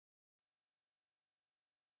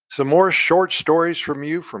Some more short stories from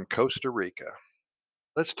you from Costa Rica.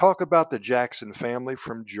 Let's talk about the Jackson family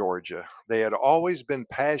from Georgia. They had always been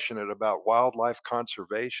passionate about wildlife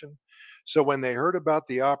conservation. So when they heard about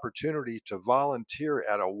the opportunity to volunteer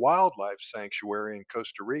at a wildlife sanctuary in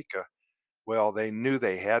Costa Rica, well, they knew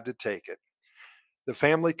they had to take it. The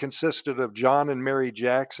family consisted of John and Mary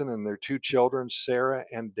Jackson and their two children, Sarah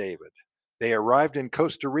and David. They arrived in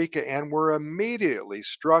Costa Rica and were immediately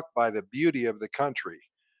struck by the beauty of the country.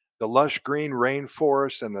 The lush green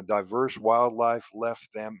rainforest and the diverse wildlife left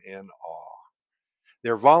them in awe.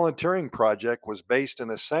 Their volunteering project was based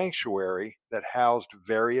in a sanctuary that housed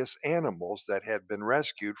various animals that had been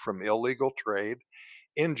rescued from illegal trade,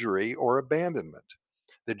 injury, or abandonment.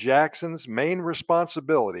 The Jacksons' main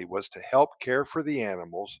responsibility was to help care for the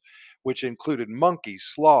animals, which included monkeys,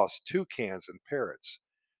 sloths, toucans, and parrots.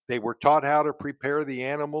 They were taught how to prepare the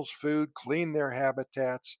animals' food, clean their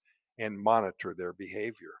habitats, and monitor their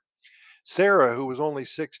behavior. Sarah, who was only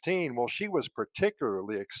 16, well, she was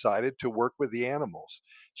particularly excited to work with the animals.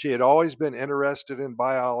 She had always been interested in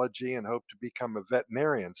biology and hoped to become a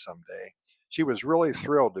veterinarian someday. She was really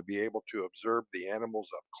thrilled to be able to observe the animals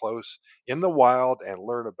up close in the wild and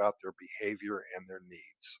learn about their behavior and their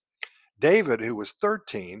needs. David, who was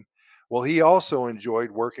 13, well, he also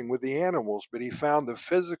enjoyed working with the animals, but he found the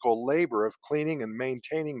physical labor of cleaning and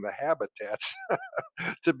maintaining the habitats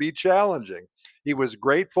to be challenging. He was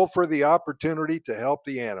grateful for the opportunity to help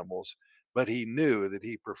the animals, but he knew that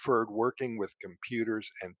he preferred working with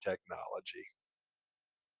computers and technology.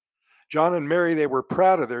 John and Mary, they were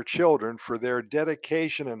proud of their children for their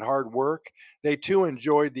dedication and hard work. They too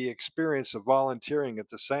enjoyed the experience of volunteering at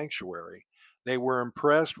the sanctuary. They were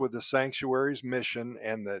impressed with the sanctuary's mission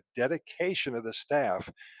and the dedication of the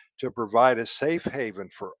staff to provide a safe haven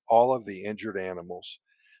for all of the injured animals.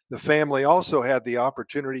 The family also had the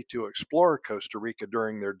opportunity to explore Costa Rica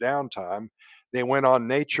during their downtime. They went on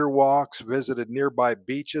nature walks, visited nearby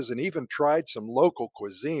beaches, and even tried some local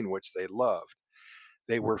cuisine, which they loved.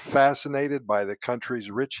 They were fascinated by the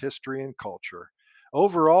country's rich history and culture.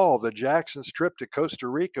 Overall, the Jacksons' trip to Costa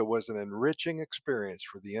Rica was an enriching experience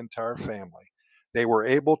for the entire family. They were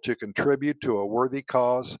able to contribute to a worthy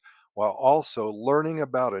cause while also learning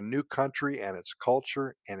about a new country and its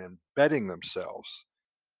culture and embedding themselves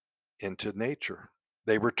into nature.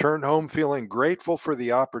 They returned home feeling grateful for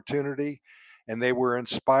the opportunity, and they were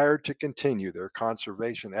inspired to continue their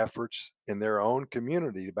conservation efforts in their own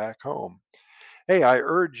community back home. Hey, I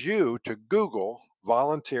urge you to Google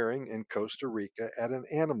volunteering in Costa Rica at an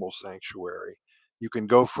animal sanctuary. You can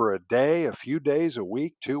go for a day, a few days, a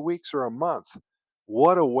week, 2 weeks, or a month.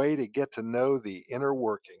 What a way to get to know the inner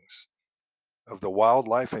workings of the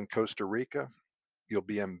wildlife in Costa Rica. You'll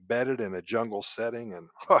be embedded in a jungle setting and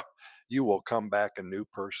you will come back a new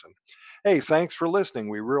person. Hey, thanks for listening.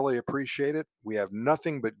 We really appreciate it. We have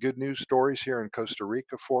nothing but good news stories here in Costa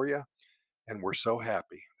Rica for you, and we're so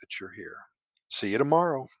happy that you're here. See you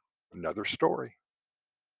tomorrow. Another story.